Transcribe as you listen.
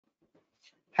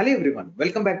Hello everyone,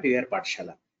 welcome back to your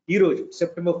Pathshala. Ee roju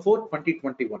September 4,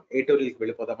 2021 editorial ki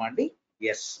velipodama andi.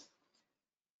 Yes,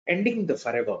 ending the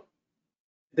forever.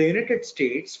 The United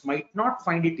States might not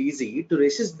find it easy to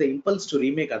resist the impulse to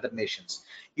remake other nations.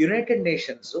 United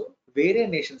Nations వేరే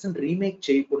nations remake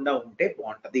చేయకుండా ఉంటే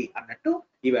బాగుంటది అన్నట్టు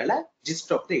ఈవేళ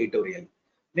gist of the editorial.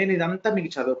 నేను ఇదంతా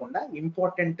మీకు చదవకుండా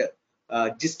ఇంపార్టెంట్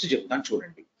జిస్ట్ చెప్తాను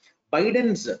చూడండి.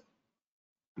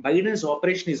 Biden's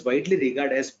operation is widely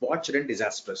regard as బాచ్డ్ and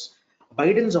disastrous.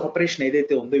 Biden's operation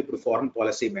ఏదైతే ఉందో ఇప్పుడు ఫారెన్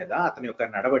పాలసీ మీద అతని యొక్క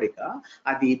నడవడిక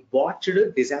అది బాచ్డ్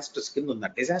డిజాస్టర్స్ కింద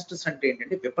ఉందండి. డిజాస్టర్స్ అంటే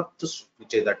ఏంటంటే విపత్తు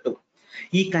సృష్టించేటట్టు.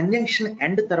 ఈ కంజంక్షన్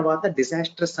ఎండ్ తర్వాత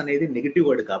డిజాస్టర్స్ అనేది నెగిటివ్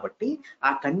వర్డ్ కాబట్టి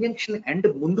ఆ కంజంక్షన్ ఎండ్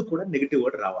ముందు కూడా నెగిటివ్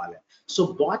వర్డ్ రావాలి. సో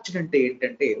బాచ్డ్ అంటే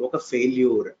ఏంటంటే ఒక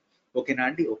ఫెయిల్యూర్. ఓకేనా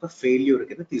అండి, ఒక ఫెయిల్యూర్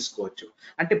కింద తీసుకోవచ్చు.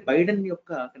 అంటే బైడెన్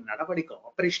యొక్క నడవడిక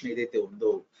ఆపరేషన్ ఏదైతే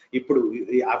ఉందో ఇప్పుడు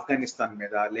ఆఫ్ఘనిస్తాన్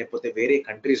మీద లేకపోతే వేరే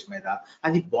కంట్రీస్ మీద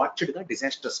అది బాచ్డ్ గా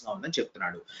డిజాస్టర్స్ గా ఉందని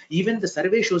చెప్తున్నాడు. Even the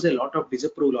survey shows a lot of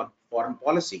disapproval on foreign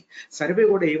policy. Survey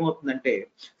కూడా ఏమవుతుందంటే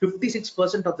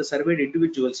 56% of the surveyed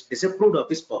individuals డిసప్రూవ్డ్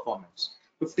of his performance.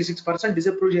 56%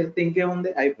 disapprove చేస్తే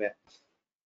ఇంకేముంది, అయిపోయా.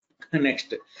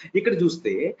 నెక్స్ట్ ఇక్కడ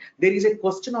చూస్తే there is a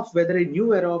question of weather a new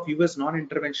era of US non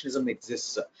ఇంటర్వెన్షనిజం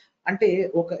exist. అంటే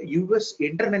ఒక US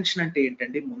intervention అంటే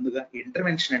ఏంటంటే, ముందుగా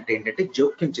ఇంటర్వెన్షన్ అంటే ఏంటంటే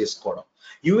జోక్యం చేసుకోవడం.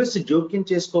 యుఎస్ జోక్యం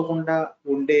చేసుకోకుండా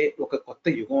ఉండే ఒక కొత్త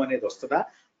యుగం అనేది వస్తుందా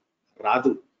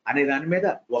రాదు అనే దాని మీద,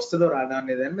 వస్తుందో రాదా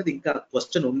అనే దాని మీద ఇంకా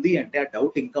క్వశ్చన్ ఉంది అంటే, ఆ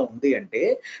డౌట్ ఇంకా ఉంది అంటే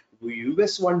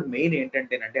యుఎస్ వాళ్ళు మెయిన్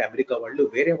ఏంటంటేనంటే అమెరికా వాళ్ళు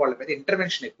వేరే వాళ్ళ మీద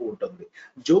ఇంటర్వెన్షన్ ఎక్కువ ఉంటుంది,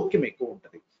 జోక్యం ఎక్కువ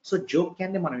ఉంటుంది. సో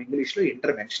జోక్యాన్ని మనం ఇంగ్లీష్ లో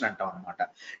ఇంటర్వెన్షన్ అంటాం అనమాట.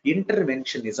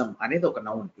 ఇంటర్వెన్షనిజం అనేది ఒక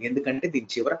నౌన్, ఎందుకంటే దీని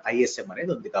చివర ఐఎస్ఎం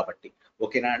అనేది ఉంది కాబట్టి.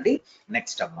 ఓకేనా అండి.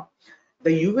 నెక్స్ట్ అమ్మ,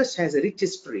 the US has a rich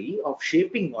history of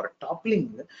shaping or toppling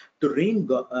to reign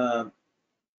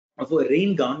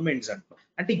governments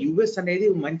అంటే యుఎస్ అనేది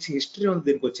మంచి హిస్టరీ ఉంది,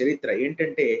 దీనికి ఒక చరిత్ర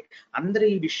ఏంటంటే అందరి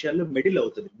ఈ విషయాల్లో మిడిల్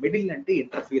అవుతుంది. మిడిల్ అంటే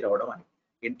ఇంటర్ఫియర్ అవడం అని,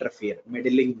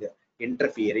 మిడిలింగ్,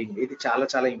 ఇంటర్ఫియరింగ్, ఇది చాలా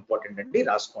చాలా ఇంపార్టెంట్ అండి,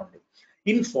 రాసుకోండి.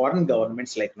 In foreign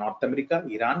governments like north America,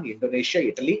 Iran, Indonesia,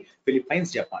 Italy,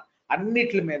 Philippines, Japan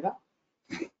అన్నిటి మీద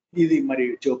ఇది మరి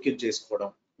జోక్యం చేసుకోవడం,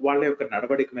 వాళ్ళ యొక్క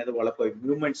నడవడిక మీద, వాళ్ళ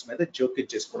మూవ్మెంట్స్ మీద జోక్యం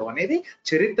చేసుకోవడం అనేది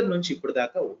చరిత్ర నుంచి ఇప్పుడు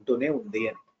దాకా ఉంటూనే ఉంది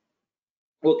అని.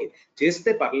 ఓకే,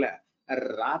 చేస్తే పర్లే,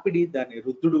 రాపిడి దాని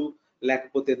రుద్దుడు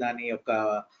లేకపోతే దాని యొక్క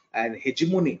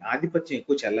హెజిమోని ఆధిపత్యం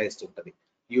ఎక్కువ చెల్లాయిస్తుంటది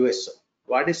యుఎస్.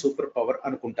 వాడే సూపర్ పవర్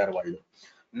అనుకుంటారు వాళ్ళు.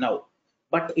 Now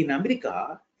but in America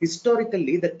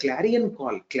historically the clarion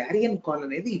call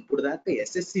అనేది ఇప్పుడు దాకా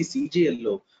ఎస్ఎస్సి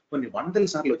సిజిఎల్లో కొన్ని వందల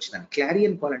సార్లు వచ్చిందని.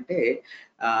 క్లారియన్ కాల్ అంటే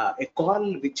ఎ call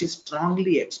which is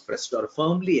strongly expressed are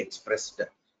firmly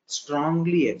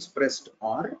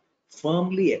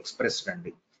expressed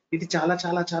అండి. ఇది చాలా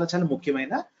చాలా చాలా చాలా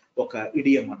ముఖ్యమైన ఒక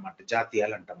ఇడియం అన్నమాట,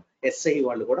 జాతీయాలు అంటాం. ఎస్ఐ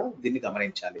వాళ్ళు కూడా దీన్ని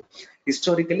గమనించాలి.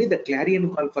 Historically the clarion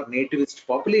call for nativist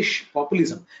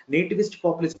populism. Nativist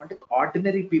populism అంటే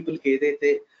ఆర్డినరీ పీపుల్ కి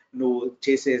ఏదైతే నువ్వు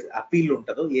చేసే అపీల్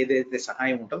ఉంటుందో, ఏదైతే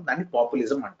సహాయం ఉంటుందో దాన్ని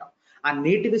పాపులిజం అంటాం. ఆ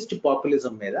నేటివిస్ట్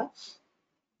పాపులిజం మీద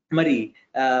మరి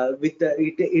with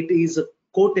it is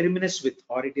co-terminus with,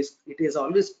 or it is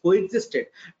always coexisted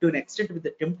to an extent with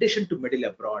the temptation to meddle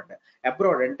abroad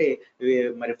అంటే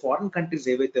మరి ఫారెన్ కంట్రీస్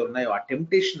ఏవైతే ఉన్నాయో ఆ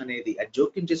టెంప్టేషన్ అనేది, ఆ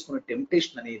జోక్యం చేసుకున్న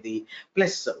టెంప్టేషన్ అనేది,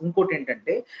 ప్లస్ ఇంకోటి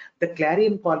ఏంటంటే the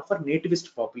clarion call for nativist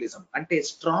populism అంటే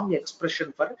strong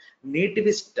expression for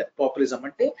nativist populism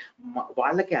అంటే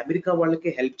వాళ్ళకి, అమెరికా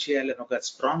వాళ్ళకి హెల్ప్ చేయాలని ఒక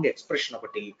స్ట్రాంగ్ ఎక్స్ప్రెషన్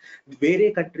ఒకటి, వేరే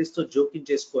కంట్రీస్ తో జోక్యం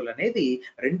చేసుకోవాలనేది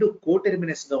రెండు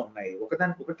co-terminus గా ఉన్నాయి,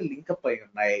 ఒకదానికొకటి లింకప్ అయి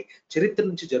ఉన్నాయి, చరిత్ర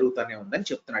నుంచి జరుగుతూనే ఉందని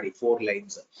చెప్తున్నాడు ఈ 4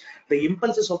 lines. The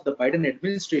impulses of the Biden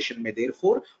administration May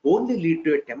therefore only lead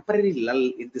to a temporary lull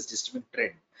in this disturbing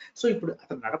trend. So ఇప్పుడు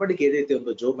అతని నడవడికి ఏదైతే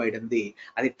ఉందో జో బైడెన్ ది,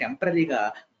 అది టెంపరీగా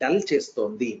డల్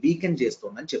చేస్తోంది, వీకెన్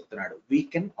చేస్తోంది అని చెప్తున్నాడు.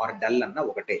 వీకెన్ ఆర్ డల్ అన్న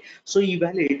ఒకటే. సో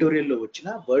ఈవేళ ఎడిటోరియల్లో వచ్చిన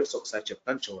వర్డ్స్ ఒకసారి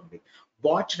చెప్తాను చూడండి.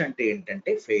 బాచ్డ్ అంటే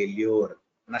ఏంటంటే ఫెయిల్యూర్,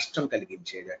 నష్టం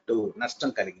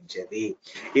కలిగించేది.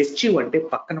 ఎస్చ్యూ అంటే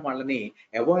పక్కన వాళ్ళని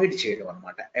అవాయిడ్ చేయడం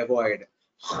అనమాట, అవాయిడ్.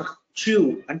 చ్యూ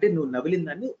అంటే నువ్వు నవిలిన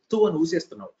దాన్ని తూ అని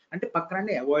ఊసేస్తున్నావు, అంటే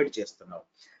పక్కనే అవాయిడ్ చేస్తున్నావు.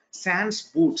 శాన్స్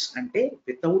బూట్స్ అంటే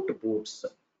వితౌట్ బూట్స్,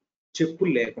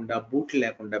 చెప్పులు లేకుండా, బూట్లు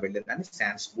లేకుండా వెళ్ళేదాన్ని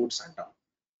శాన్స్ బూట్స్ అంటాం.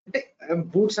 అంటే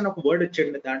బూట్స్ అని ఒక వర్డ్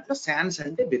వచ్చేది దాంట్లో, శాన్స్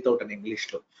అంటే వితౌట్ అని ఇంగ్లీష్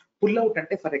లో. పుల్ అవుట్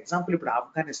అంటే ఫర్ ఎగ్జాంపుల్ ఇప్పుడు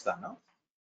ఆఫ్ఘనిస్తాన్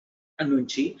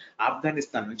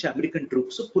నుంచి అమెరికన్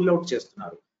ట్రూప్స్ పుల్ అవుట్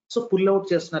చేస్తున్నారు. సో పుల్ అవుట్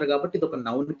చేస్తున్నారు కాబట్టి ఇది ఒక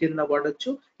నౌన్ కింద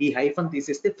వాడొచ్చు, ఈ హైఫన్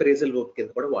తీసేస్తే ఫ్రేజల్ వర్బ్ కింద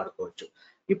కూడా వాడుకోవచ్చు.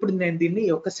 ఇప్పుడు నేను దీన్ని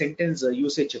ఒక సెంటెన్స్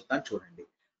యూసేజ్ చెప్తాను చూడండి.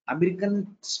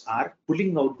 Americans are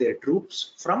pulling out there troops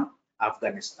from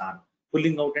Afghanistan.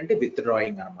 Pulling out అంటే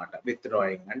విత్డ్రాయింగ్ అనమాట.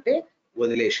 విత్డ్రాయింగ్ అంటే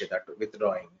వదిలేసేటట్టు,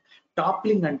 విత్డ్రాయింగ్.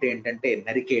 టాప్లింగ్ అంటే ఏంటంటే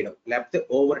నరికేయడం లేకపోతే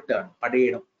ఓవర్ టర్న్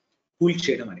పడేయడం, కూల్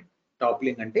చేయడం అని.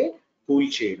 టాప్లింగ్ అంటే కూల్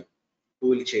చేయడం,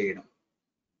 కూల్ చేయడం,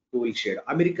 కూల్ చేయడం.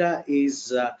 అమెరికా ఈజ్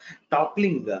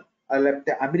టాప్లింగ్,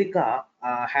 లేకపోతే America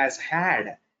has had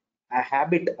a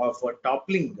habit of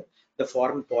toppling the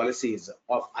foreign policies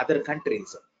of other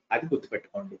countries. అది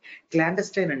గుర్తుపెట్టుకోండి.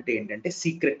 క్లాండస్టైన్ అంటే ఏంటంటే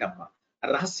సీక్రెట్ అమ్మ,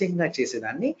 రహస్యంగా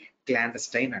చేసేదాన్ని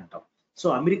క్లాండస్టైన్ అంటాం. సో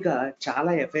అమెరికా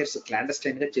చాలా అఫైర్స్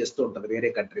క్లాండస్టైన్ గా చేస్తూ ఉంటుంది వేరే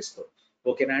కంట్రీస్ తో.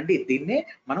 ఓకేనా అండి? దీన్నే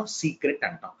మనం సీక్రెట్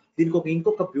అంటాం. దీనికి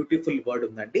ఇంకొక బ్యూటిఫుల్ వర్డ్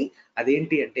ఉందండి.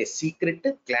 అదేంటి అంటే సీక్రెట్,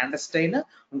 క్లాండస్టైన్,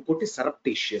 ఇంకోటి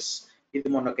సరప్టీషియస్. ఇది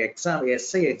మొన్న ఒక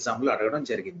ఎస్ఐ ఎగ్జామ్ లో అడగడం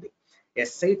జరిగింది.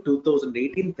 SI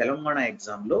 2018 తెలంగాణ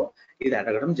ఎగ్జామ్ లో ఇది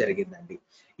అడగడం జరిగిందండి.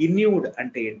 ఇన్యూడ్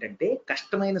అంటే ఏంటంటే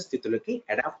కష్టమైన స్థితులకి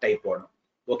అడాప్ట్ అయిపోవడం,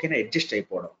 ఓకేనా, అడ్జస్ట్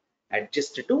అయిపోవడం.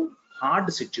 అడ్జస్ట్ టు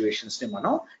హార్డ్ సిచ్యువేషన్స్ ని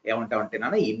మనం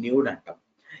ఏమంటామంటే ఇన్యూడ్ అంటాం.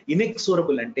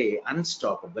 ఇనెక్సోరబుల్ అంటే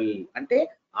అన్స్టాపబుల్, అంటే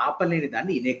ఆపలేని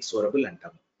దాన్ని ఇనెక్సోరబుల్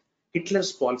అంటాం.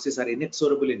 Hitlers policies are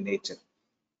ఇనెక్సోరబుల్ in nature,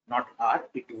 not are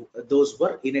it, those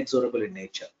were ఇనెక్సోరబుల్ in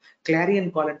nature.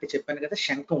 Clarion call అంటే చెప్పాను కదా,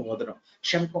 శంఖం ఊదడం.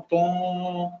 శంఖం పో,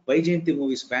 వైజయంతి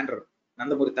మూవీస్ బ్యానర్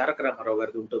నందమూరి తారక రామారావు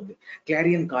గారిది ఉంటుంది.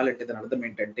 క్లారియన్ కాల్ అంటే దాని అర్థం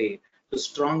ఏంటంటే to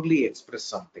strongly express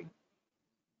something,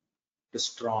 to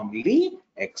strongly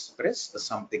express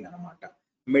something అనమాట.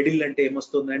 మిడిల్ అంటే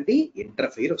ఏమొస్తుందండి?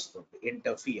 ఇంటర్ఫియర్ వస్తుంది,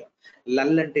 ఇంటర్ఫియర్.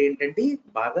 లల్ అంటే ఏంటంటే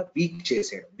బాగా వీక్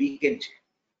చేసేయడం, వీకెన్ చేయడం,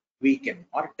 వీకెన్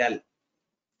ఆర్ డల్,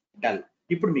 డల్.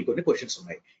 ఇప్పుడు మీకు కొన్ని క్వశ్చన్స్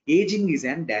ఉన్నాయి. Ageing is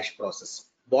and dash process,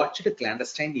 watched,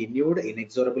 clandestine, ఇన్యూడ్,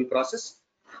 ఇన్ఎక్సోరబుల్ process.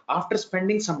 After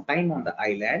spending some time on the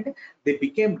island, they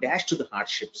became dash to the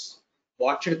hardships.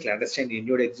 Watched, clandestine,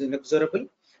 injured, inexorable.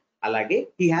 Alage,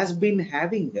 he has been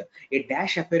having a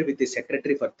dash affair with the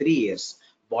secretary for 3 years.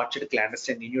 Watched,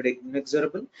 clandestine, injured,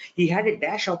 inexorable. He had a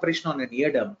dash operation on an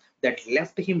eardrum that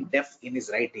left him deaf in his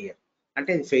right ear.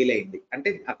 అంటే fail అయింది. అంటే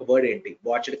ఒక word ఏంటి?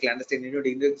 Watched, clandestine, ఇన్యూడ్,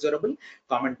 ఇన్ఎక్సోరబుల్.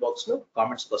 Comment box లో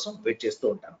comments కోసం wait చేస్తూ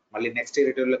ఉంటాను. మళ్ళీ నెక్స్ట్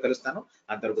ఎడిటోరియల్ లో కలుస్తాను.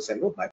 అంతవరకు సెలవు. బై.